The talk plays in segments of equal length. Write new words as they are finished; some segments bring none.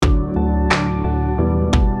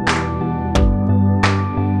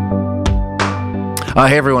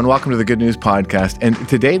Hey everyone, welcome to the Good News Podcast. And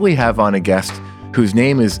today we have on a guest whose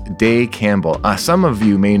name is Day Campbell. Some of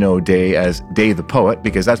you may know Day as Day the Poet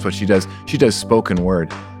because that's what she does. She does spoken word.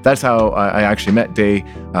 That's how I actually met Day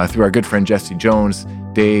through our good friend Jesse Jones.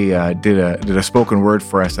 Day did a spoken word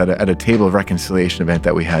for us at a table of reconciliation event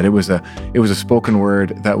that we had. It was a spoken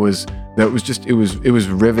word that was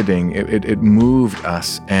riveting. It moved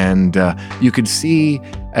us, and you could see,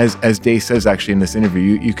 as Day says actually in this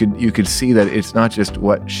interview, you could see that it's not just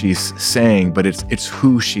what she's saying, but it's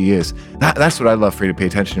who she is. That's what I'd love for you to pay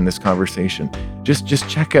attention in this conversation. Just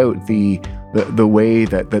check out the way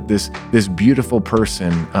that this beautiful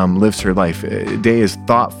person lives her life. Day is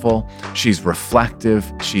thoughtful, she's reflective,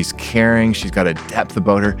 she's caring, she's got a depth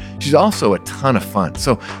about her. She's also a ton of fun.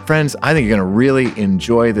 So friends, I think you're gonna really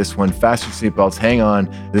enjoy this one. Fasten your seatbelts, hang on.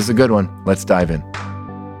 This is a good one. Let's dive in.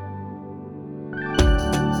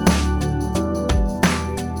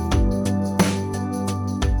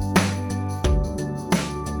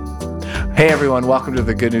 Hey everyone, welcome to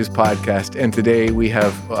the Good News Podcast. And today we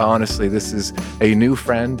have, honestly, this is a new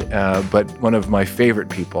friend, but one of my favorite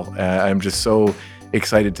people. I'm just so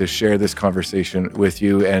excited to share this conversation with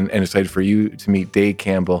you and excited for you to meet Day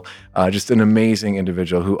Campbell, just an amazing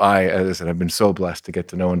individual who as I said, I've been so blessed to get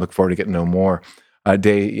to know and look forward to getting to know more.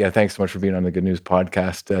 Day, thanks so much for being on the Good News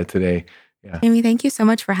Podcast today. Yeah. Amy, thank you so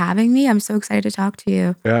much for having me. I'm so excited to talk to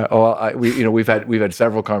you. Yeah. Well, we've had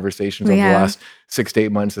several conversations over the last 6 to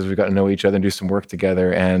 8 months as we've gotten to know each other and do some work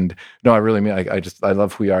together. And no, I really mean, I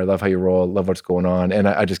love who you are. I love how you roll. Love what's going on. And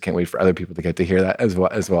I just can't wait for other people to get to hear that as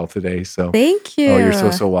well today. So thank you. Oh,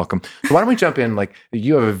 you're so welcome. So why don't we jump in? Like,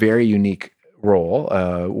 you have a very unique role,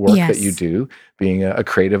 work that you do, being a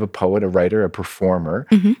creative, a poet, a writer, a performer.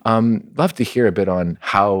 Love to hear a bit on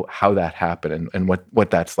how that happened and what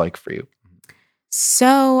that's like for you.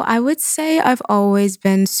 So I would say I've always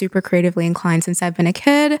been super creatively inclined since I've been a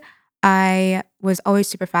kid. I was always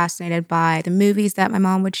super fascinated by the movies that my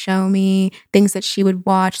mom would show me, things that she would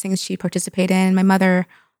watch, things she'd participate in. My mother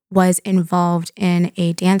was involved in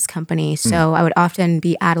a dance company, so I would often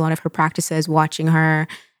be at a lot of her practices, watching her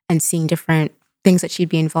and seeing different things that she'd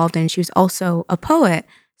be involved in. She was also a poet,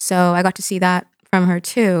 so I got to see that from her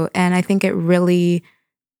too. And I think it really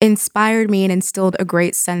inspired me and instilled a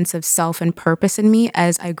great sense of self and purpose in me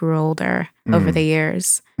as I grew older over the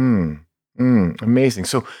years. Amazing.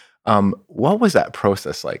 So what was that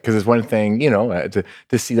process like? Because it's one thing,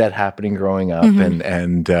 to see that happening growing up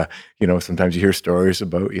and sometimes you hear stories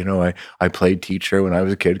about, I played teacher when I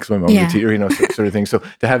was a kid because my mom was a teacher, sort of thing. So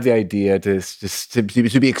to have the idea to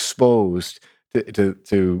be exposed to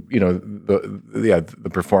the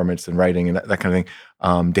performance and writing and that kind of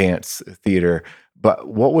thing, dance, theater. But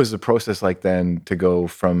what was the process like then to go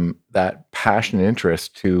from that passion and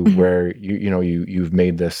interest to where you've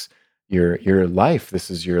made this your life?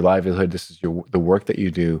 This is your livelihood. This is the work that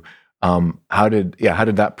you do. How did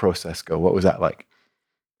that process go? What was that like?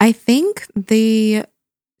 I think the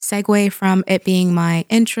segue from it being my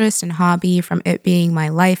interest and hobby, from it being my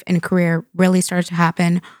life and career, really started to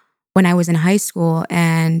happen when I was in high school.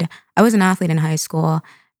 And I was an athlete in high school.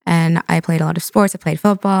 And I played a lot of sports. I played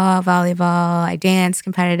football, volleyball. I danced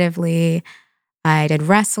competitively. I did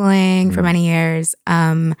wrestling for many years.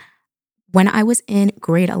 When I was in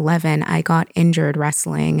grade 11, I got injured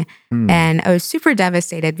wrestling. And I was super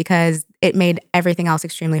devastated because it made everything else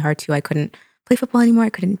extremely hard too. I couldn't play football anymore. I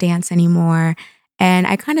couldn't dance anymore. And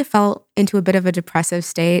I kind of fell into a bit of a depressive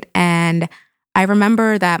state. And I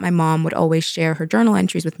remember that my mom would always share her journal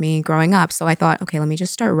entries with me growing up. So I thought, okay, let me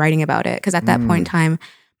just start writing about it. Because at that point in time,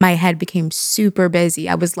 my head became super busy.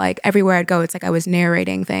 I was like, everywhere I'd go, it's like I was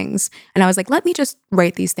narrating things. And I was like, let me just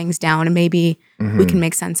write these things down and maybe we can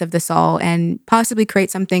make sense of this all and possibly create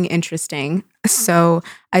something interesting. So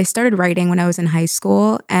I started writing when I was in high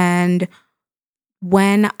school. And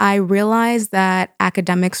when I realized that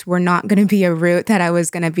academics were not going to be a route that I was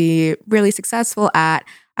going to be really successful at,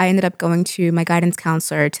 I ended up going to my guidance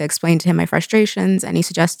counselor to explain to him my frustrations. And he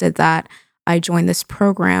suggested that I joined this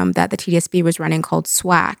program that the TDSB was running called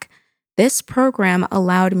SWAC. This program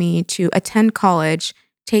allowed me to attend college,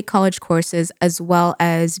 take college courses, as well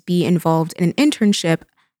as be involved in an internship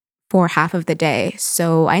for half of the day.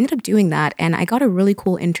 So I ended up doing that, and I got a really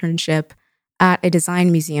cool internship at a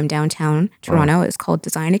design museum downtown Toronto. It's called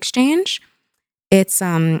Design Exchange. It's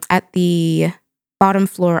at the bottom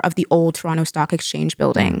floor of the old Toronto Stock Exchange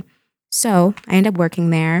building. So I ended up working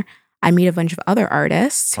there. I meet a bunch of other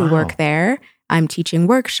artists who work there. I'm teaching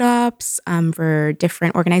workshops for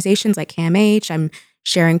different organizations like CAMH. I'm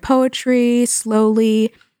sharing poetry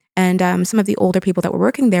slowly. And some of the older people that were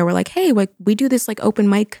working there were like, hey, we do this like open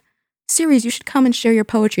mic series, you should come and share your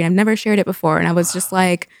poetry. And I've never shared it before. And I was just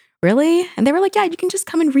like, really? And they were like, yeah, you can just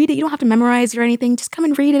come and read it. You don't have to memorize it or anything. Just come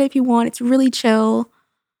and read it if you want. It's really chill.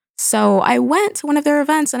 So I went to one of their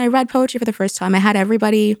events and I read poetry for the first time. I had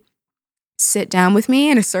everybody sit down with me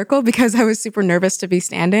in a circle because I was super nervous to be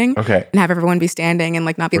standing. Okay. And have everyone be standing and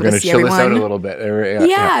like not be We're able going to to see chill everyone. this out a little bit.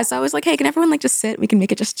 Yeah. So I was like, hey, can everyone like just sit? We can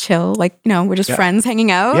make it just chill. Like, we're just friends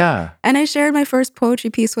hanging out. Yeah. And I shared my first poetry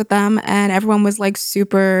piece with them and everyone was like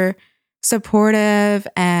super supportive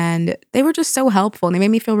and they were just so helpful. And they made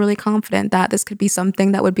me feel really confident that this could be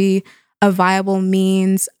something that would be a viable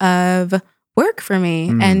means of work for me.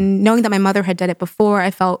 And knowing that my mother had done it before,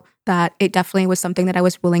 I felt that it definitely was something that I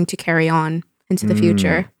was willing to carry on into the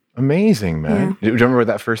future. Amazing, man. Do you remember what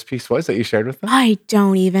that first piece was that you shared with them? I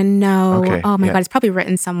don't even know. Okay, Oh my God, it's probably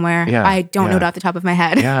written somewhere. Yeah, I don't know it off the top of my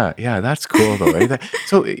head. Yeah, that's cool though, right?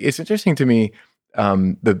 So it's interesting to me,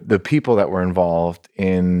 the people that were involved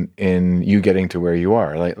in you getting to where you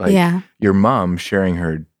are, like your mom sharing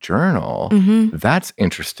her journal. That's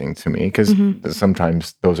interesting to me because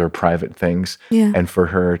sometimes those are private things, and for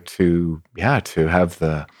her to have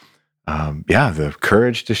the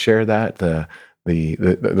courage to share that, the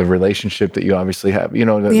relationship that you obviously have,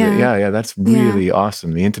 that's really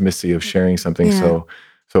awesome. The intimacy of sharing something so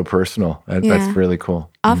personal. That's really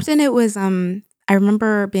cool. Often it was, I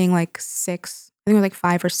remember being like 6, I think it was like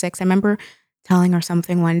 5 or 6. I remember telling her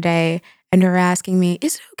something one day and her asking me,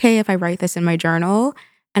 is it okay if I write this in my journal?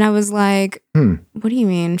 And I was like, what do you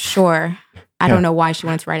mean? Sure. I don't know why she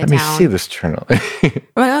wanted to write it down. Let me see this journal.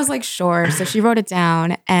 But I was like, sure. So she wrote it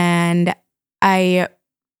down and I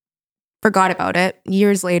forgot about it.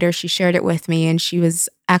 Years later, she shared it with me and she was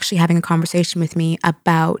actually having a conversation with me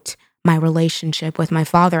about my relationship with my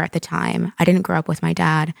father at the time. I didn't grow up with my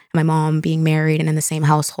dad and my mom being married and in the same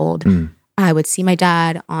household. I would see my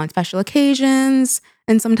dad on special occasions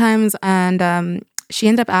and sometimes, and she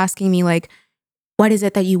ended up asking me like, what is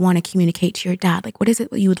it that you want to communicate to your dad? Like, what is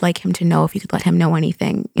it that you would like him to know if you could let him know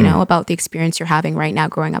anything, about the experience you're having right now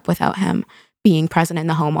growing up without him being present in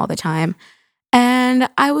the home all the time? And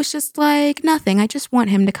I was just like, nothing. I just want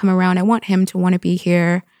him to come around. I want him to want to be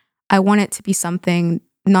here. I want it to be something,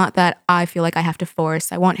 not that I feel like I have to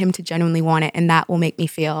force. I want him to genuinely want it, and that will make me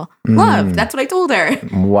feel loved. That's what I told her at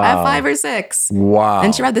 5 or 6. Wow.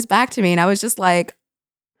 And she read this back to me, and I was just like,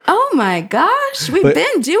 oh my gosh, we've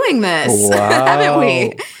been doing this, haven't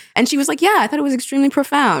we? And she was like, yeah, I thought it was extremely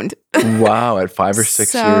profound. Wow, at 5 or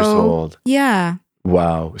 6 years old. Yeah.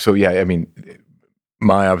 Wow. So yeah, I mean,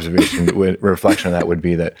 my observation, reflection on that would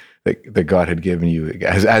be that God had given you,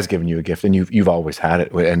 has given you a gift, and you've always had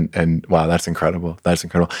it. And wow, that's incredible. That's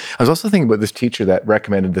incredible. I was also thinking about this teacher that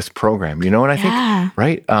recommended this program. And I think,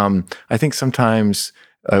 right? I think sometimes,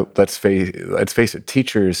 let's face it,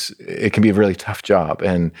 teachers, it can be a really tough job,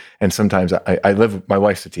 and sometimes I live. My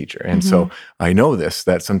wife's a teacher, and so I know this.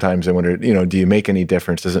 That sometimes I wonder, do you make any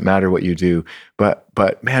difference? Does it matter what you do?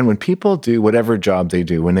 But man, when people do whatever job they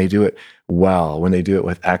do, when they do it well, when they do it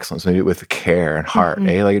with excellence, when they do it with care and heart,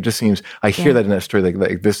 like it just seems. I hear that in that story,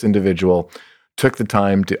 like this individual took the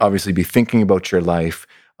time to obviously be thinking about your life.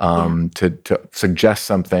 To suggest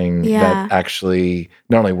something that actually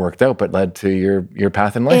not only worked out, but led to your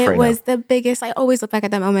path in life right now. It was the biggest. I always look back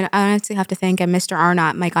at that moment. I honestly have to thank Mr.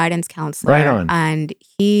 Arnott, my guidance counselor. Right on. And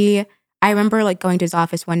I remember like going to his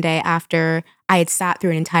office one day after I had sat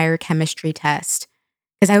through an entire chemistry test.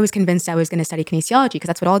 Because I was convinced I was going to study kinesiology, because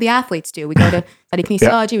that's what all the athletes do. We go to study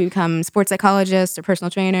kinesiology, we become sports psychologists or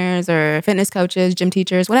personal trainers or fitness coaches, gym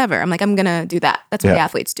teachers, whatever. I'm like, I'm going to do that. That's what the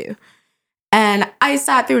athletes do. And I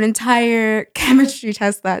sat through an entire chemistry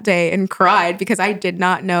test that day and cried because I did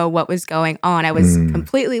not know what was going on. I was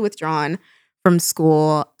completely withdrawn from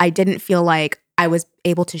school. I didn't feel like I was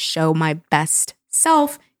able to show my best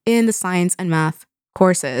self in the science and math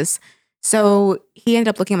courses. So he ended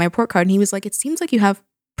up looking at my report card and he was like, it seems like you have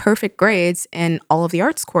perfect grades in all of the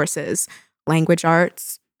arts courses, language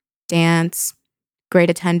arts, dance, great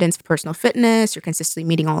attendance for personal fitness. You're consistently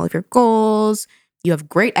meeting all of your goals. You have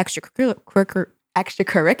great extracurricular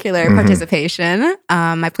participation.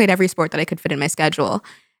 I played every sport that I could fit in my schedule.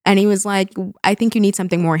 And he was like, I think you need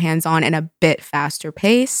something more hands-on and a bit faster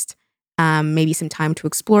paced, maybe some time to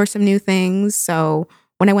explore some new things. So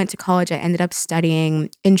when I went to college, I ended up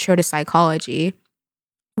studying intro to psychology,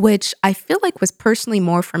 which I feel like was personally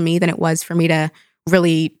more for me than it was for me to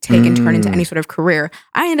really take and turn into any sort of career.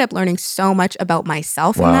 I ended up learning so much about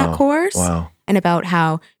myself in that course and about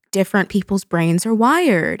how different people's brains are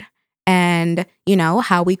wired and,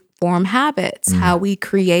 how we form habits, how we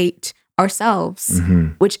create ourselves,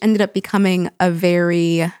 which ended up becoming a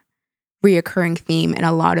very reoccurring theme in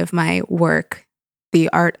a lot of my work the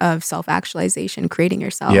art of self-actualization, creating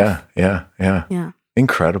yourself. Yeah.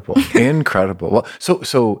 Incredible. Well,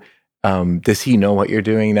 so does he know what you're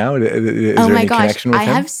doing now? Is Oh there my any gosh, connection with I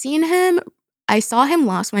him? have seen him. I saw him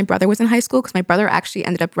last when my brother was in high school because my brother actually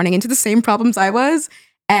ended up running into the same problems I was.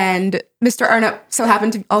 And Mr. Arnott so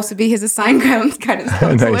happened to also be his assigned guidance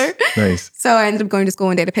counselor. Nice. So I ended up going to school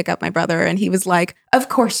one day to pick up my brother, and he was like, "Of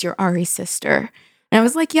course you're Ari's sister." And I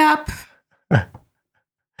was like, "Yep."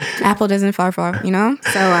 Apple doesn't fall far,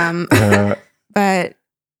 So, but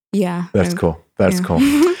yeah. That's cool. That's cool.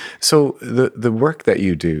 So the work that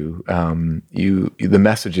you do, the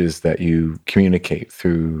messages that you communicate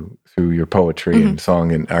through your poetry and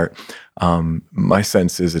song and art, my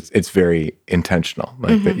sense is it's very intentional.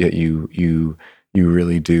 Like that you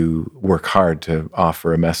really do work hard to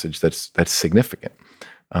offer a message that's significant.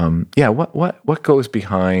 What goes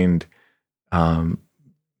behind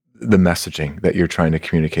the messaging that you're trying to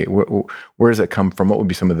communicate? Where does it come from? What would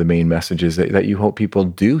be some of the main messages that you hope people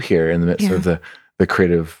do hear in the midst of the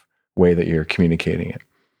creative way that you're communicating it?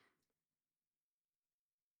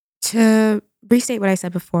 To restate what I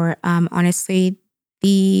said before, honestly,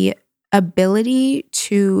 the ability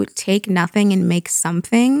to take nothing and make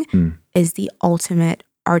something is the ultimate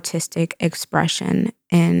artistic expression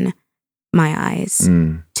in my eyes.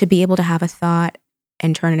 To be able to have a thought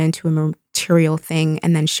and turn it into a material thing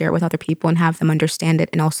and then share it with other people and have them understand it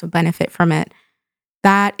and also benefit from it.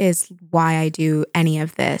 That is why I do any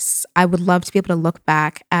of this. I would love to be able to look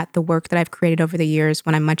back at the work that I've created over the years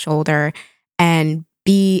when I'm much older and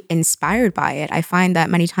be inspired by it. I find that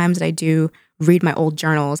many times that I do read my old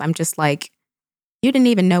journals, I'm just like, you didn't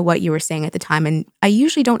even know what you were saying at the time. And I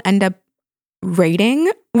usually don't end up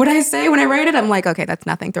rating what I say when I write it. I'm like, okay, that's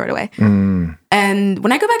nothing, throw it away. And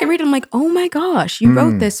when I go back and read it, I'm like, oh my gosh, you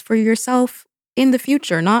wrote this for yourself in the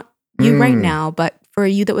future, not you right now, but for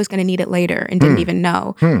you that was going to need it later and didn't even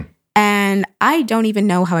know. And I don't even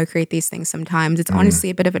know how I create these things sometimes. It's honestly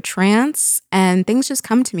a bit of a trance and things just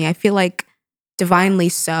come to me. I feel like divinely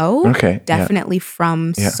so, definitely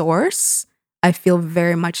from source. I feel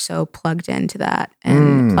very much so plugged into that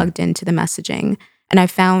and plugged into the messaging. And I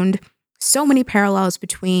found so many parallels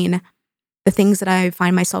between the things that I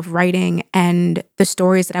find myself writing and the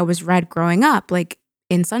stories that I was read growing up, like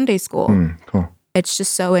in Sunday school. Cool. It's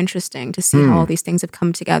just so interesting to see how all these things have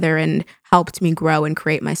come together and helped me grow and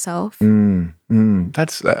create myself.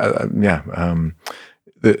 That's I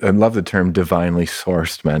love the term divinely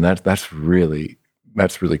sourced, man. That's really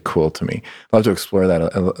cool to me. I'd love to explore that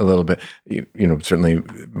a little bit. Certainly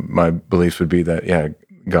my beliefs would be that,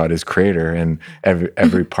 God is creator, and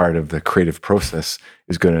every part of the creative process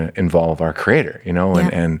is going to involve our creator,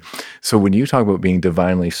 and so when you talk about being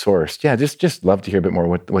divinely sourced, just love to hear a bit more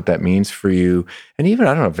what that means for you. And even,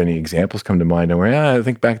 I don't know if any examples come to mind where, I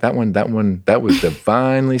think back that one, that was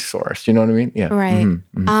divinely sourced. You know what I mean? Yeah.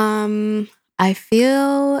 Right. I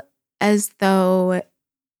feel as though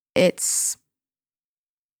it's,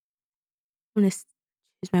 I'm going to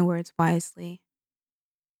use my words wisely.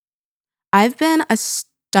 I've been a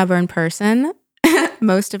stubborn person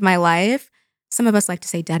most of my life. Some of us like to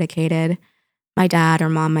say dedicated. My dad or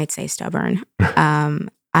mom might say stubborn.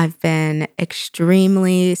 I've been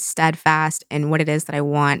extremely steadfast in what it is that I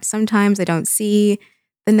want. Sometimes I don't see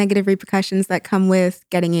the negative repercussions that come with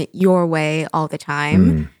getting it your way all the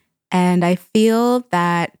time. And I feel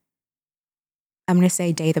that, I'm going to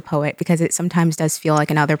say Day the Poet, because it sometimes does feel like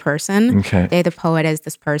another person. Okay. Day the Poet is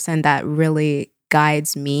this person that really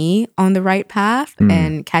guides me on the right path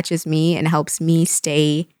and catches me and helps me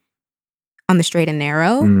stay on the straight and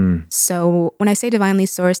narrow. So when I say divinely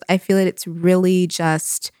sourced, I feel that it's really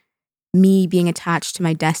just me being attached to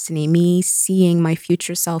my destiny, me seeing my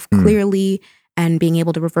future self clearly and being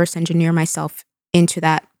able to reverse engineer myself into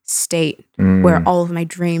that state where all of my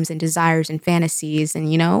dreams and desires and fantasies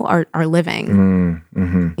and, are living.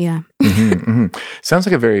 Yeah. Sounds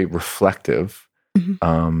like a very reflective,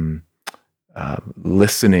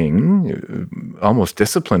 listening, almost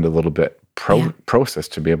disciplined a little bit process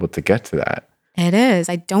to be able to get to that. It is.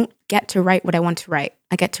 I don't get to write what I want to write.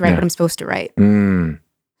 I get to write what I'm supposed to write.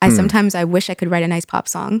 Sometimes I wish I could write a nice pop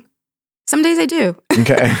song. Some days I do.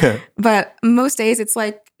 Okay. But most days it's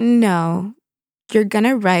like, no, you're going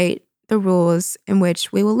to write the rules in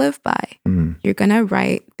which we will live by. You're going to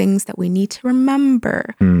write things that we need to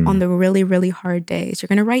remember on the really, really hard days. You're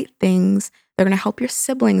going to write things that are going to help your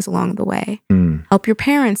siblings along the way, help your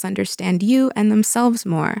parents understand you and themselves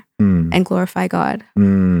more, and glorify God.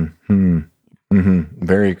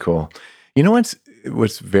 Very cool. You know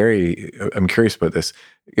what's very, I'm curious about this,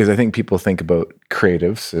 is I think people think about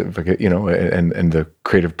creatives, and the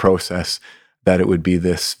creative process, that it would be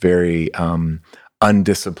this very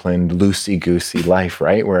undisciplined, loosey-goosey life,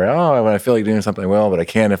 right? Where, when I feel like doing something, I will, but I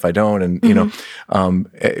can if I don't. And,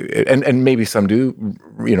 and maybe some do,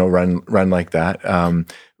 run like that.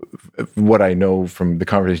 What I know from the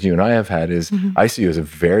conversation you and I have had is I see you as a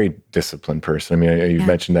very disciplined person. I mean, you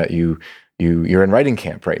mentioned that you're in writing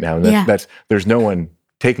camp right now. And that's there's no one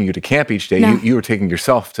taking you to camp each day. No. You were taking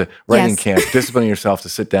yourself to writing camp, disciplining yourself to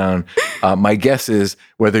sit down. My guess is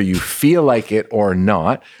whether you feel like it or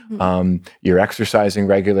not, you're exercising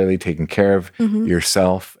regularly, taking care of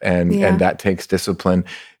yourself, and that takes discipline.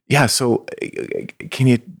 Yeah. So can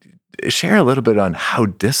you share a little bit on how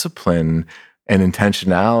discipline and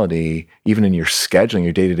intentionality, even in your scheduling,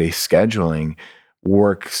 your day-to-day scheduling,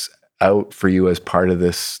 works out for you as part of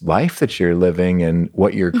this life that you're living and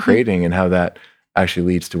what you're creating, and how that actually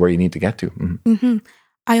leads to where you need to get to?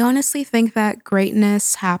 I honestly think that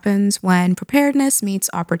greatness happens when preparedness meets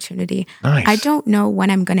opportunity. Nice. I don't know when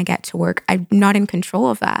I'm going to get to work. I'm not in control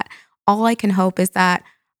of that. All I can hope is that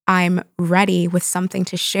I'm ready with something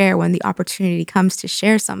to share when the opportunity comes to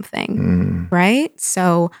share something, right?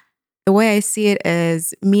 So the way I see it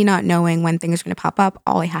is me not knowing when things are going to pop up.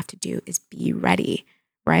 All I have to do is be ready,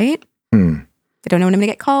 right? I don't know when I'm going to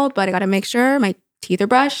get called, but I got to make sure my teeth are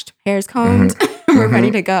brushed, hair's combed, we're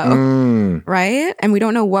ready to go, right? And we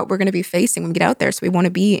don't know what we're going to be facing when we get out there, so we want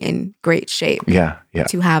to be in great shape.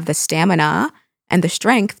 To have the stamina and the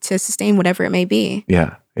strength to sustain whatever it may be.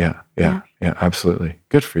 Yeah, absolutely.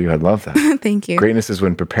 Good for you. I love that. Thank you. Greatness is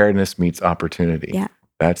when preparedness meets opportunity. Yeah.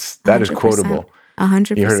 That 100%. is quotable.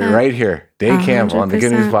 100%. You heard it right here. Dave Campbell on the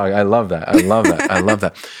Good News Blog. I love that.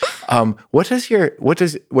 What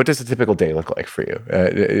does a typical day look like for you?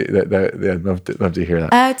 I'd love to hear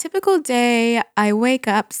that. A typical day, I wake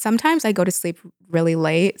up. Sometimes I go to sleep really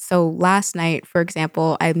late. So last night, for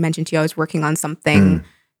example, I mentioned to you I was working on something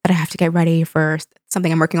that I have to get ready for,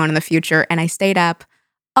 something I'm working on in the future. And I stayed up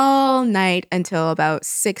all night until about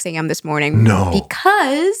 6 a.m. this morning. No.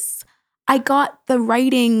 Because I got the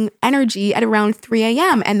writing energy at around 3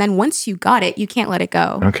 a.m. And then once you got it, you can't let it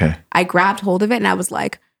go. Okay. I grabbed hold of it and I was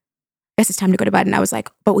like, I guess it's time to go to bed. And I was like,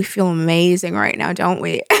 but we feel amazing right now, don't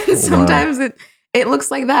we? And sometimes it looks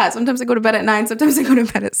like that. Sometimes I go to bed at 9. Sometimes I go to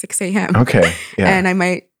bed at 6 a.m. Okay. Yeah. And I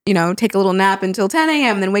might, take a little nap until 10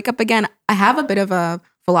 a.m. and then wake up again. I have a bit of a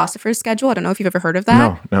philosopher's schedule. I don't know if you've ever heard of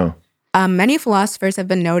that. No. Many philosophers have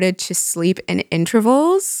been noted to sleep in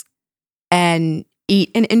intervals and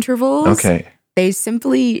eat in intervals. Okay. They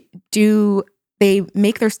simply they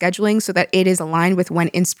make their scheduling so that it is aligned with when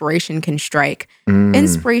inspiration can strike.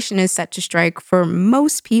 Inspiration is set to strike for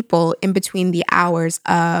most people in between the hours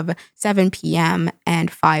of 7 p.m. and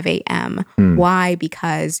 5 a.m. Why?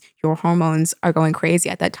 Because your hormones are going crazy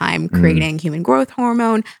at that time, creating human growth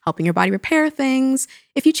hormone, helping your body repair things.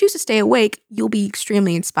 If you choose to stay awake, you'll be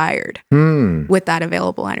extremely inspired with that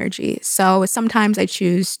available energy. So sometimes I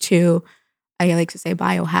choose to, I like to say,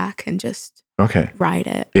 biohack and just ride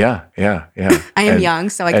it. Yeah. I am young,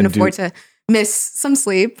 so I can afford to miss some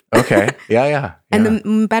sleep. Okay. Yeah. And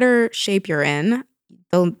the better shape you're in,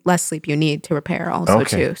 the less sleep you need to repair also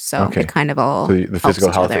too. So it kind of all So the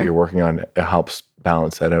physical health that you're working on, it helps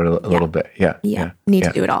balance that out a little bit. Yeah. Need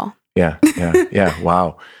to do it all. Yeah.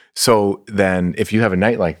 Wow. So then if you have a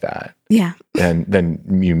night like that,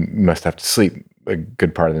 then you must have to sleep a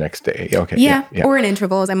good part of the next day. Okay. Yeah. Or in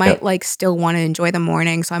intervals. I might still want to enjoy the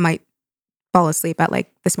morning. So I might fall asleep at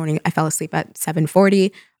this morning, I fell asleep at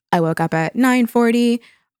 7:40. I woke up at 9:40.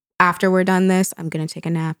 After we're done this, I'm going to take a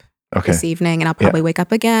nap this evening and I'll probably wake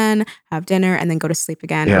up again, have dinner, and then go to sleep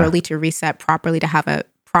again early to reset properly to have a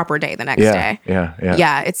proper day the next day. Yeah,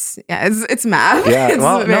 it's math. Yeah, it's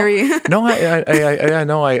well, very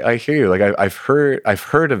I hear you. Like I've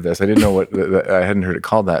heard of this. I didn't know what I hadn't heard it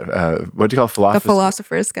called that. What do you call it? The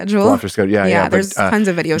philosopher's schedule. Philosopher's schedule. Yeah. There's tons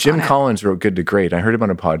of videos. Jim on it. Collins wrote Good to Great. I heard him on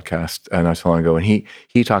a podcast not so long ago, and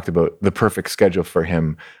he talked about the perfect schedule for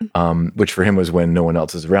him, which for him was when no one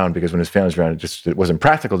else is around, because when his family's around, it wasn't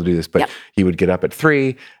practical to do this. But he would get up at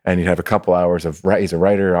 3, and he'd have a couple hours of he's a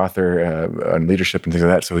writer, author, on leadership and things like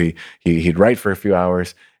that. So he'd write for a few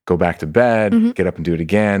hours, go back to bed, get up and do it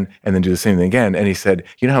again, and then do the same thing again. And he said,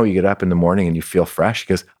 you know how you get up in the morning and you feel fresh? He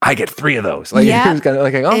goes, I get 3 of those. Like he was kind of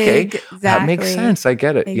like, okay, that makes sense. I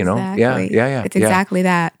get it. Exactly. Yeah. It's exactly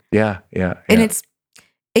that. Yeah. And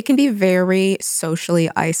it can be very socially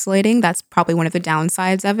isolating. That's probably one of the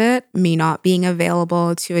downsides of it. Me not being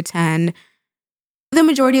available to attend the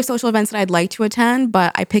majority of social events that I'd like to attend,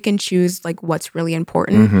 but I pick and choose what's really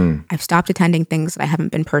important. I've stopped attending things that I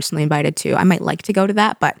haven't been personally invited to. I might like to go to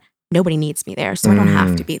that, but nobody needs me there, so I don't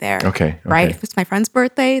have to be there. Okay. Right? If it's my friend's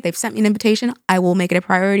birthday, they've sent me an invitation, I will make it a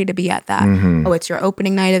priority to be at that. Oh, it's your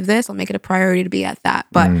opening night of this, I'll make it a priority to be at that.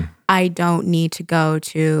 But I don't need to go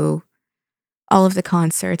to all of the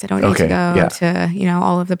concerts. I don't need to go to,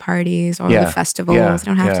 all of the parties or the festivals. I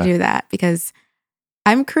don't have to do that because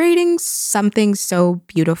I'm creating something so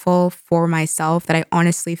beautiful for myself that I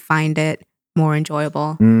honestly find it more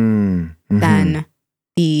enjoyable than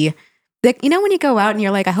the when you go out and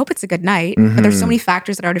you're like, I hope it's a good night, but there's so many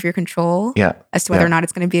factors that are out of your control as to whether or not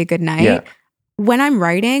it's going to be a good night. Yeah. When I'm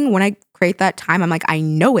writing, when I create that time, I'm like, I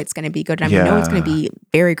know it's going to be good. And I know it's going to be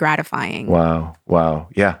very gratifying. Wow.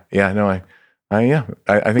 Yeah. No,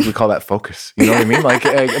 I think we call that focus. You know what I mean?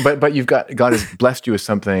 Like, but you've God has blessed you with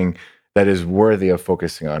something that is worthy of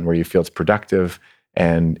focusing on, where you feel it's productive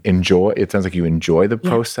and enjoy. It sounds like you enjoy the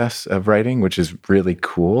process of writing, which is really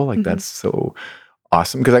cool. Like that's so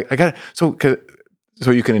awesome. Because I got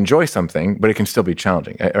so you can enjoy something, but it can still be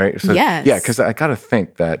challenging, right? So because I got to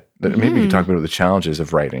think that maybe we could talk about the challenges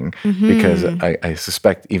of writing, because I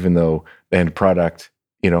suspect even though the end product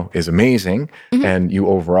is amazing and you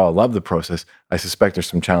overall love the process, I suspect there's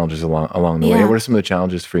some challenges along the way. What are some of the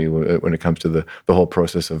challenges for you when it comes to the whole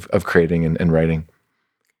process of creating and writing?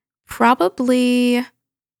 Probably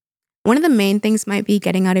one of the main things might be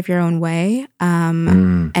getting out of your own way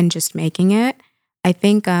and just making it. I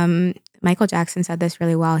think Michael Jackson said this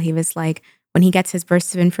really well. He was like, when he gets his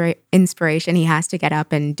bursts of inspiration, he has to get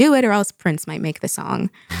up and do it, or else Prince might make the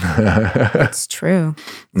song. It's true.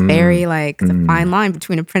 It's very it's a fine line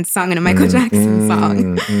between a Prince song and a Michael Jackson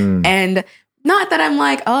song. And not that I'm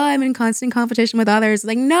like, oh, I'm in constant competition with others.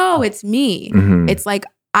 Like, no, it's me. It's like,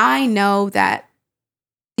 I know that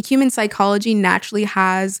the human psychology naturally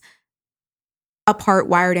has a part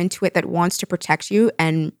wired into it that wants to protect you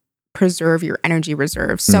and preserve your energy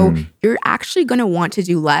reserve. So you're actually going to want to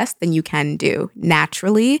do less than you can do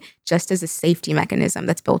naturally, just as a safety mechanism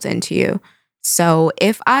that's built into you. So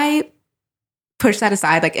if I push that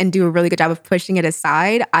aside, and do a really good job of pushing it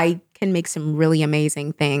aside, I can make some really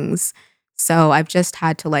amazing things. So I've just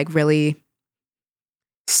had to really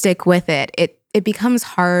stick with it. It becomes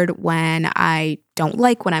hard when I don't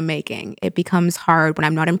like what I'm making. It becomes hard when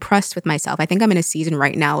I'm not impressed with myself. I think I'm in a season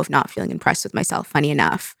right now of not feeling impressed with myself, funny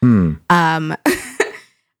enough. I've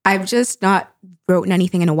just not written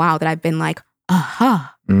anything in a while that I've been like,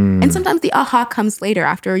 aha. And sometimes the aha comes later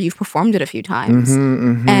after you've performed it a few times.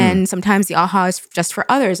 And sometimes the aha is just for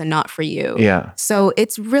others and not for you. Yeah. So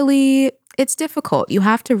it's difficult. You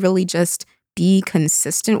have to really just be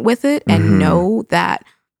consistent with it and know that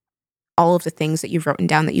all of the things that you've written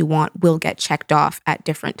down that you want will get checked off at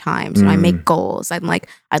different times. I make goals. I'm like,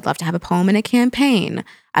 I'd love to have a poem in a campaign.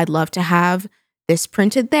 I'd love to have this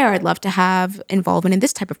printed there. I'd love to have involvement in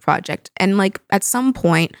this type of project. And at some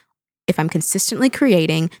point, if I'm consistently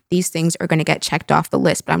creating, these things are going to get checked off the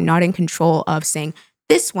list, but I'm not in control of saying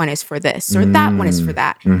this one is for this or that one is for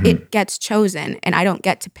that. It gets chosen and I don't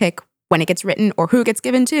get to pick when it gets written or who it gets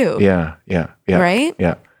given to. Yeah. Right?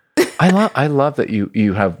 Yeah. I love that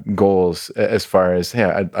you have goals as far as, hey,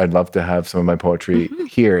 I'd love to have some of my poetry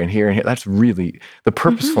here and here and here. That's really the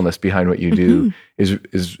purposefulness behind what you do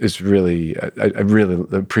is really, I really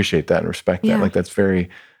appreciate that and respect that. That's very,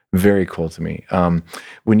 very cool to me.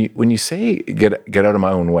 When you say get out of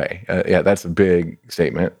my own way, that's a big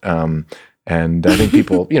statement. And I think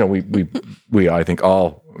people, we I think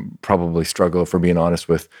all probably struggle, if we're being honest,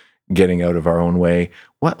 with getting out of our own way.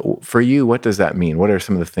 What for you, what does that mean? What are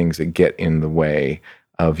some of the things that get in the way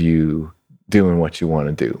of you doing what you want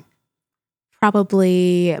to do?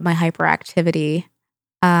 Probably my hyperactivity.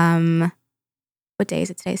 What day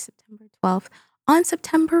is it today? September 12th. On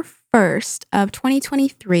September 1st of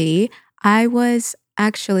 2023, I was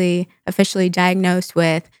actually officially diagnosed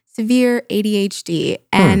with severe ADHD.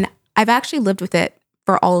 And I've actually lived with it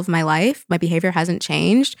for all of my life. My behavior hasn't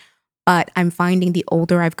changed. But I'm finding the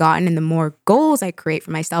older I've gotten and the more goals I create for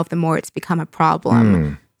myself, the more it's become a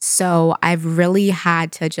problem. So I've really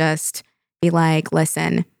had to just be like,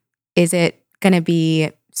 listen, is it going to be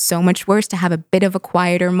so much worse to have a bit of a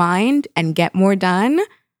quieter mind and get more done?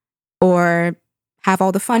 Or have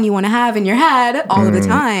all the fun you want to have in your head all of the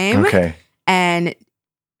time and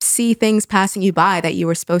see things passing you by that you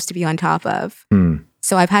were supposed to be on top of?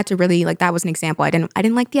 So I've had to really, that was an example. I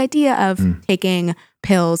didn't like the idea of taking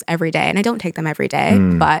pills every day. And I don't take them every day,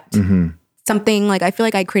 but something I feel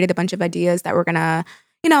like I created a bunch of ideas that were gonna,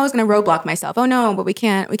 I was gonna roadblock myself. Oh no, but we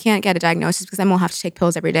can't get a diagnosis because then we'll have to take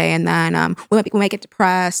pills every day. And then we might get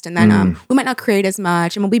depressed and then we might not create as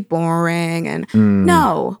much and we'll be boring. And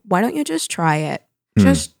no, why don't you just try it?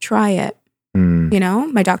 Just try it. You know,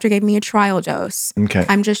 my doctor gave me a trial dose. Okay.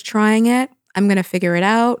 I'm just trying it. I'm going to figure it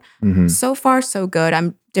out. Mm-hmm. So far, so good.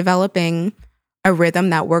 I'm developing a rhythm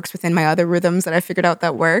that works within my other rhythms that I figured out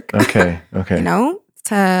that work. Okay. You know,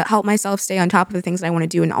 to help myself stay on top of the things that I want to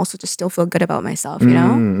do and also to still feel good about myself, you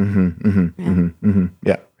know?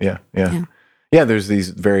 Yeah, there's these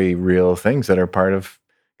very real things that are part of,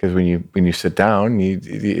 because when you sit down,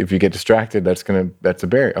 if you get distracted, that's a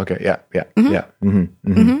barrier. Okay, yeah,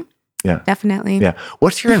 Definitely. yeah.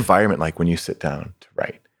 What's your environment like when you sit down to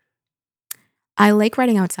write? I like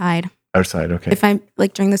writing outside. Outside, okay. If I'm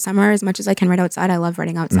like during the summer, as much as I can write outside, I love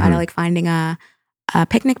writing outside. I like finding a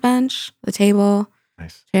picnic bench, the table,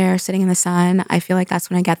 Nice. chair, sitting in the sun. I feel like that's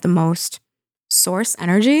when I get the most source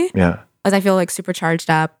energy. Yeah. As I feel like super charged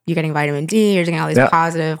up. You're getting vitamin D. You're getting all these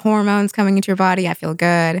positive hormones coming into your body. I feel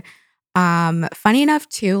good. Funny enough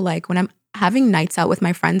too, like when I'm having nights out with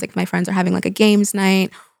my friends, like my friends are having like a games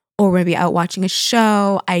night or maybe out watching a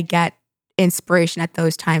show, I get inspiration at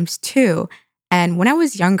those times too. And when I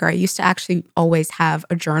was younger, I used to actually always have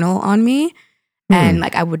a journal on me. And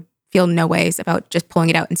like I would feel no ways about just pulling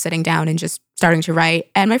it out and sitting down and just starting to write.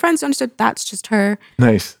 And my friends understood that's just her.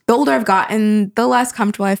 Nice. The older I've gotten, the less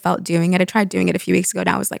comfortable I felt doing it. I tried doing it a few weeks ago.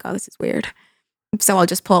 Now I was like, oh, this is weird. So I'll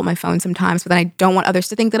just pull out my phone sometimes, but then I don't want others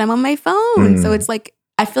to think that I'm on my phone. So it's like,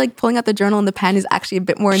 I feel like pulling out the journal and the pen is actually a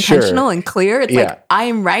bit more intentional and clear. It's like, I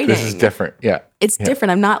am writing. This is different. Yeah. It's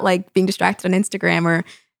different. I'm not like being distracted on Instagram or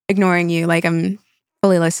ignoring you. Like I'm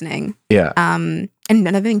fully listening. Yeah. And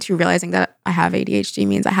another thing too, realizing that I have ADHD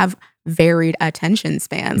means I have varied attention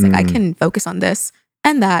spans. Like I can focus on this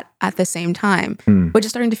and that at the same time, which is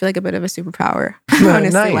starting to feel like a bit of a superpower. I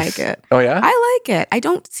honestly like it. Oh yeah? I like it. I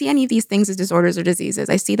don't see any of these things as disorders or diseases.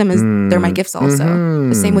 I see them as they're my gifts also.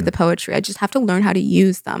 The same with the poetry. I just have to learn how to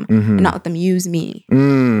use them and not let them use me.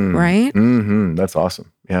 Right? That's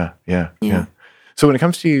awesome. Yeah. So when it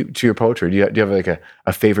comes to your poetry, do you have like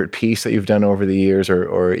a favorite piece that you've done over the years,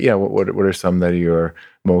 or what are some that you're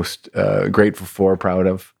most grateful for, proud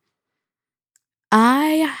of?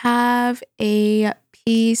 I have a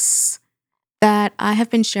piece that I have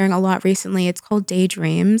been sharing a lot recently. It's called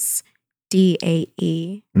Daydreams,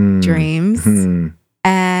 DAE, Dreams.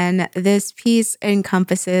 And this piece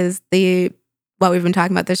encompasses what we've been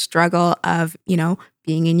talking about, the struggle of,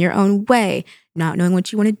 being in your own way, not knowing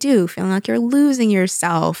what you want to do, feeling like you're losing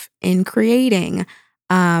yourself in creating,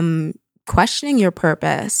 questioning your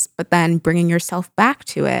purpose, but then bringing yourself back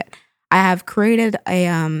to it. I have created a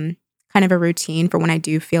kind of a routine for when I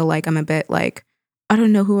do feel like I'm a bit like, I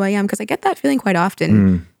don't know who I am, because I get that feeling quite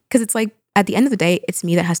often. Because it's like, at the end of the day, it's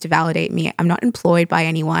me that has to validate me. I'm not employed by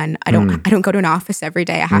anyone. I don't go to an office every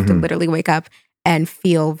day. I have to literally wake up and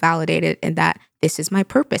feel validated in that this is my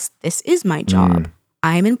purpose. This is my job.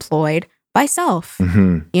 I'm employed by self,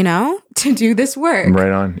 to do this work.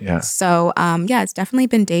 Right on. Yeah. So, it's definitely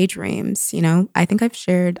been Daydreams. I think I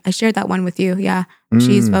shared that one with you. Yeah.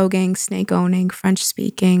 She's voguing, snake owning, French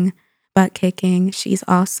speaking, butt kicking. She's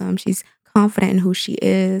awesome. She's confident in who she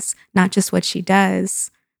is, not just what she does.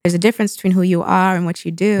 There's a difference between who you are and what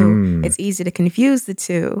you do. It's easy to confuse the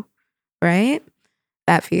two, right?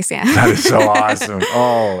 That piece, yeah. That is so awesome.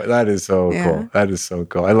 Oh, that is so cool. That is so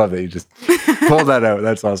cool. I love that you just pulled that out.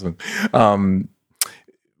 That's awesome.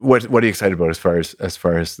 What are you excited about as far as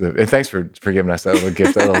and thanks for giving us that little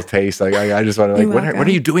gift, that little taste. Like I just want to when are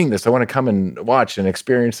you doing this? I want to come and watch and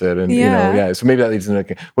experience it. And so maybe that leads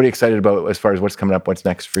into what are you excited about as far as what's coming up, what's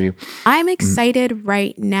next for you? I'm excited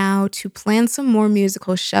right now to plan some more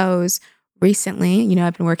musical shows. Recently,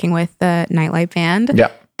 I've been working with the Nightlight Band. Yeah.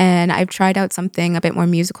 And I've tried out something a bit more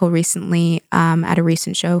musical recently at a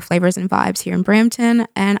recent show, Flavors and Vibes here in Brampton.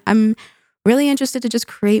 And I'm really interested to just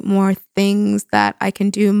create more things that I can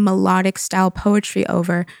do melodic style poetry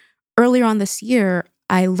over. Earlier on this year,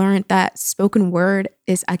 I learned that spoken word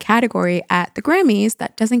is a category at the Grammys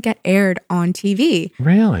that doesn't get aired on TV.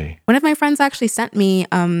 Really? One of my friends actually sent me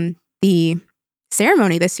the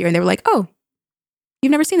ceremony this year, and they were like, oh, you've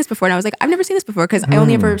never seen this before. And I was like, I've never seen this before because I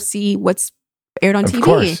only ever see what's aired on TV. Of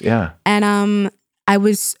course, yeah. And I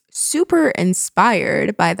was super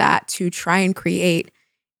inspired by that to try and create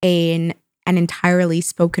an entirely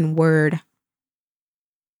spoken word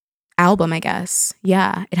album, I guess.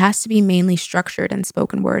 Yeah, it has to be mainly structured in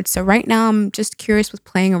spoken word. So right now I'm just curious with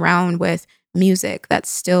playing around with music that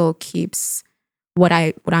still keeps what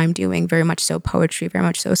I'm doing very much so poetry, very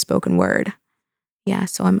much so spoken word. Yeah,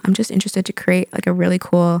 so I'm just interested to create like a really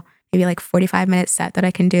cool, maybe like 45-minute set that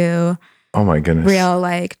I can do. Oh my goodness. Real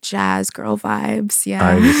like jazz girl vibes.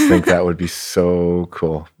 Yeah. I just think that would be so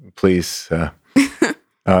cool. Please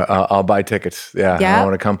I'll buy tickets. Yeah, I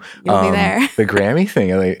want to come. You'll be there. The Grammy thing,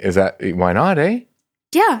 is that, why not, eh?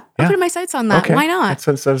 Yeah, I'm putting my sights on that. Okay. Why not? That's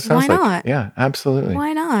what it sounds Why like. not? Yeah, absolutely.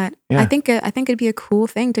 Why not? Yeah. I think it'd be a cool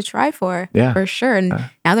thing to try for sure. And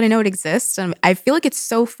now that I know it exists, I feel like it's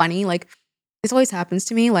so funny. Like, this always happens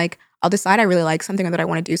to me. Like, I'll decide I really like something or that I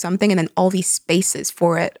want to do something, and then all these spaces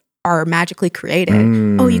for it are magically created.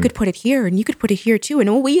 Oh, you could put it here, and you could put it here too, and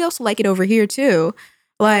oh, we also like it over here too.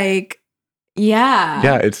 Like,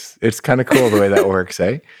 yeah, it's kind of cool the way that works,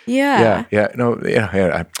 eh? Yeah.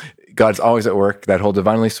 God's always at work, that whole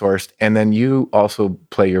divinely sourced, and then you also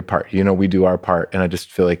play your part. We do our part, and I just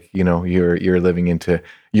feel like you're living into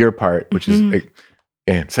your part, which is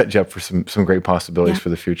and set you up for some great possibilities for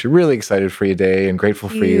the future. Really excited for you today and grateful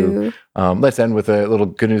for you. Let's end with a little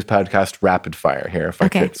Good News Podcast rapid fire here, if I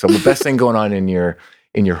could. So, the best thing going on in your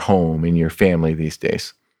home, in your family these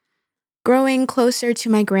days? Growing closer to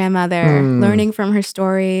my grandmother, learning from her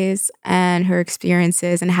stories and her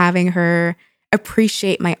experiences, and having her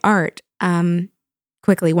appreciate my art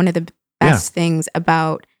quickly. One of the best things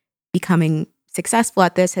about becoming successful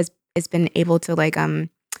at this has been able to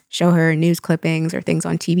show her news clippings or things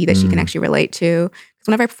on TV that she can actually relate to. Because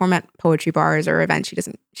whenever I perform at poetry bars or events, she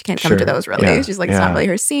can't come to those really. Yeah. She's like, it's not really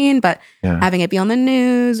her scene, but having it be on the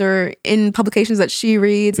news or in publications that she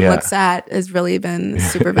reads and looks at has really been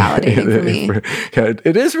super validating for me.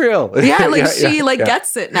 It is real. Yeah, she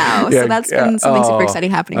gets it now. So that's been something super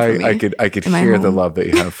exciting happening for me. I could hear the love that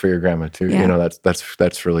you have for your grandma too.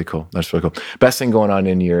 That's really cool. That's really cool. Best thing going on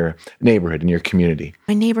in your neighborhood, in your community?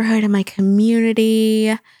 My neighborhood and my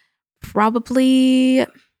community, probably.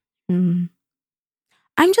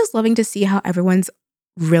 I'm just loving to see how everyone's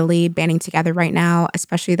really banding together right now,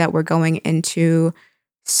 especially that we're going into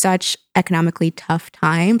such economically tough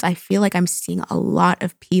times. I feel like I'm seeing a lot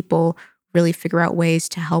of people really figure out ways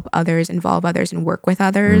to help others, involve others, and work with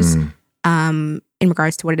others in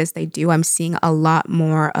regards to what it is they do. I'm seeing a lot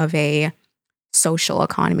more of a social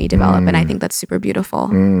economy develop, and I think that's super beautiful.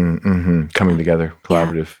 Coming together,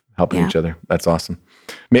 collaborative, helping each other. That's awesome.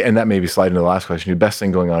 And that maybe slide into the last question. The best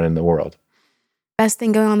thing going on in the world? Best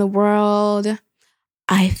thing going on in the world,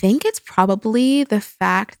 I think it's probably the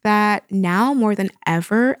fact that now more than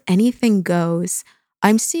ever, anything goes.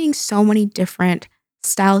 I'm seeing so many different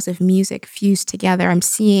styles of music fused together. I'm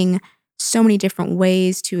seeing so many different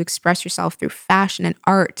ways to express yourself through fashion and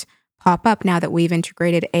art pop up now that we've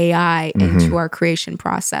integrated AI into our creation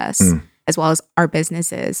process, as well as our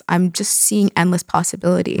businesses. I'm just seeing endless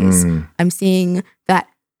possibilities. I'm seeing that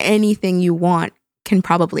anything you want can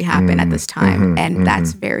probably happen at this time. And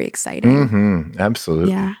that's very exciting.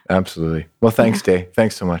 Absolutely. Yeah. Absolutely. Well, thanks, Day.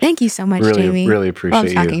 Thanks so much. Thank you so much, really, Jamie. Really appreciate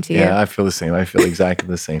Love talking to you. Yeah, I feel the same. I feel exactly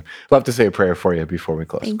the same. Love to say a prayer for you before we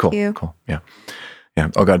close. Thank you. Cool. Yeah.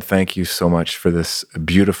 Oh, God, thank you so much for this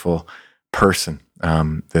beautiful person,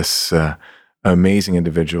 this amazing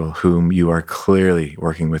individual whom you are clearly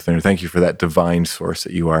working with. And thank you for that divine source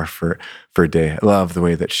that you are for Day. I love the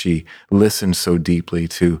way that she listens so deeply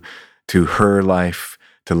to her life,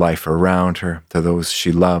 to life around her, to those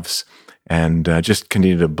she loves, and just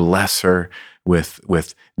continue to bless her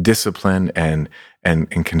with discipline and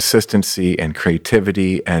consistency and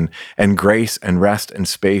creativity and grace and rest and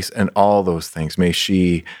space and all those things. May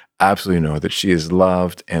she absolutely know that she is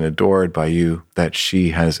loved and adored by you, that she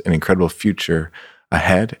has an incredible future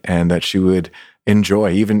ahead, and that she would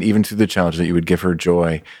enjoy, even through the challenge, that you would give her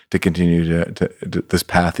joy to continue to this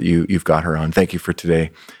path that you've got her on. Thank you for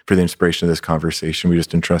today, for the inspiration of this conversation. We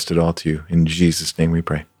just entrust it all to you. In Jesus' name we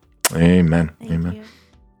pray. Amen. Amen. You.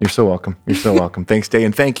 You're so welcome. You're so welcome. Thanks, Day.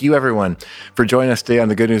 And thank you, everyone, for joining us today on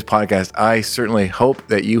the Good News Podcast. I certainly hope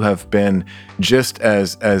that you have been just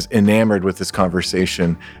as enamored with this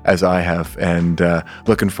conversation as I have. And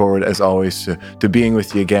looking forward, as always, to being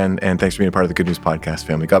with you again. And thanks for being a part of the Good News Podcast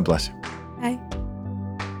family. God bless you. Bye.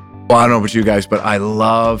 Well, I don't know about you guys, but I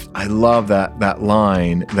love that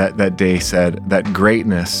line that Day said, that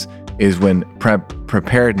greatness is when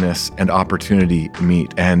preparedness and opportunity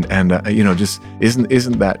meet, and just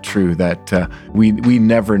isn't that true, that we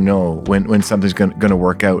never know when something's going to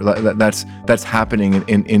work out. That's happening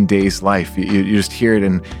in Day's life. You just hear it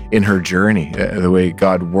in her journey, the way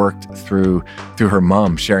God worked through her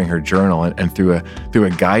mom sharing her journal, and through a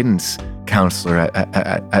guidance counselor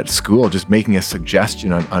at school, just making a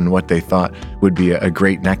suggestion on what they thought would be a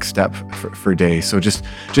great next step for Day. So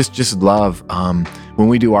just love when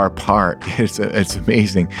we do our part. It's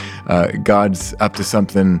amazing. God's up to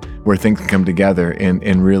something where things can come together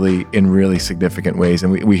in really significant ways,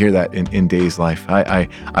 and we hear that in Day's life. I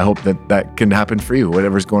hope that can happen for you,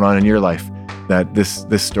 whatever's going on in your life. That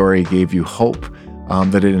this story gave you hope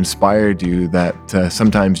that it inspired you, that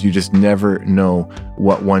sometimes you just never know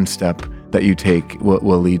what one step that you take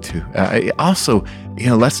will lead to. Also,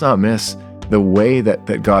 let's not miss the way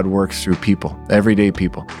that God works through people, everyday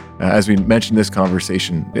people. As we mentioned this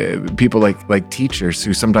conversation, people like teachers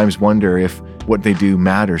who sometimes wonder if what they do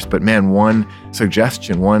matters. But man, one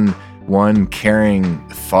suggestion, one caring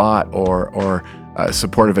thought or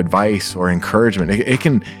supportive advice or encouragement,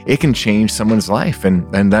 it can change someone's life,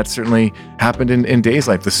 and that certainly happened in Day's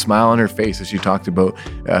life. The smile on her face as she talked about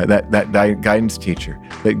that guidance teacher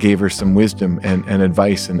that gave her some wisdom and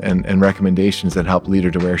advice and recommendations that helped lead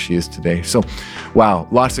her to where she is today. So, wow,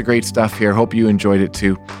 lots of great stuff here. Hope you enjoyed it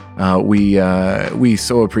too. We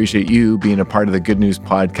so appreciate you being a part of the Good News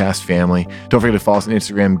Podcast family. Don't forget to follow us on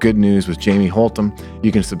Instagram, Good News with Jamie Holtum.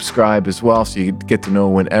 You can subscribe as well, so you get to know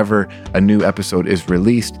whenever a new episode is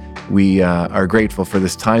released. We are grateful for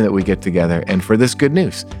this time that we get together and for this good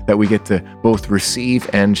news that we get to both receive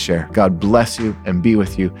and share. God bless you and be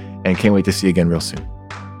with you, and can't wait to see you again real soon.